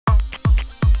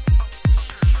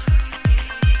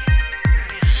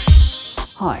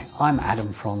Hi, I'm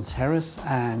Adam Fronteras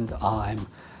and I'm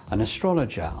an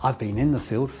astrologer. I've been in the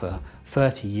field for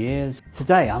 30 years.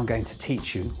 Today I'm going to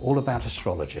teach you all about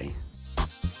astrology.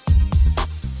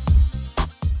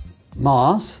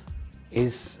 Mars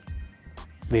is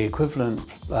the equivalent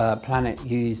planet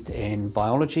used in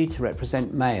biology to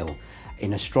represent male.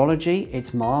 In astrology,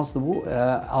 it's Mars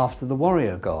after the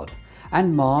warrior god.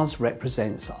 And Mars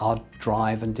represents our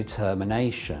drive and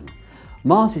determination.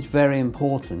 Mars is very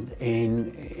important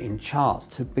in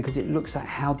charts because it looks at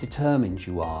how determined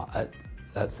you are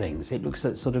at things. It looks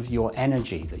at sort of your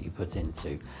energy that you put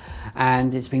into.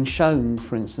 And it's been shown,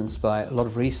 for instance, by a lot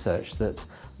of research that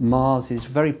Mars is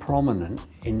very prominent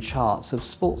in charts of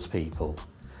sports people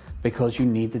because you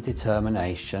need the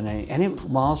determination. And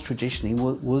Mars traditionally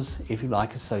was, if you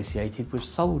like, associated with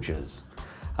soldiers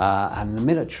and the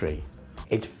military.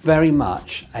 It's very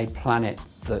much a planet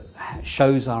that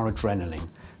shows our adrenaline,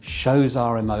 shows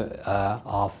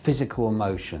our physical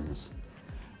emotions.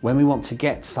 When we want to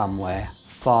get somewhere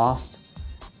fast,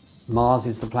 Mars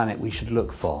is the planet we should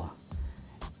look for.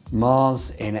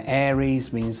 Mars in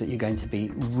Aries means that you're going to be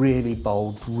really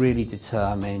bold, really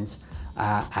determined,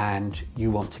 and you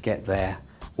want to get there,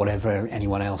 whatever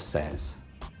anyone else says.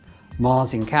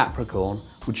 Mars in Capricorn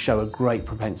would show a great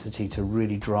propensity to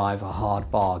really drive a hard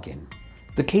bargain.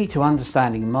 The key to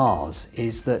understanding Mars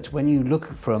is that when you look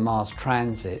for a Mars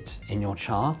transit in your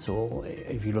chart, or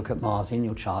if you look at Mars in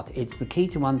your chart, it's the key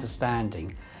to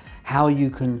understanding how you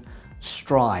can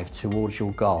strive towards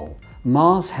your goal.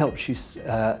 Mars helps you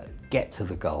get to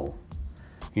the goal.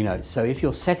 You know, so if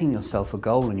you're setting yourself a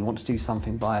goal and you want to do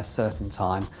something by a certain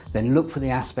time, then look for the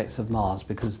aspects of Mars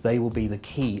because they will be the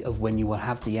key of when you will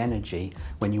have the energy,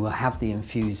 when you will have the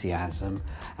enthusiasm,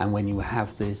 and when you will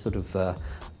have the sort of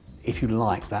if you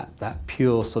like, that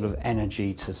pure sort of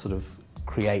energy to sort of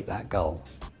create that goal.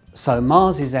 So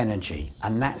Mars is energy,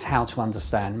 and that's how to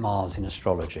understand Mars in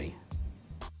astrology.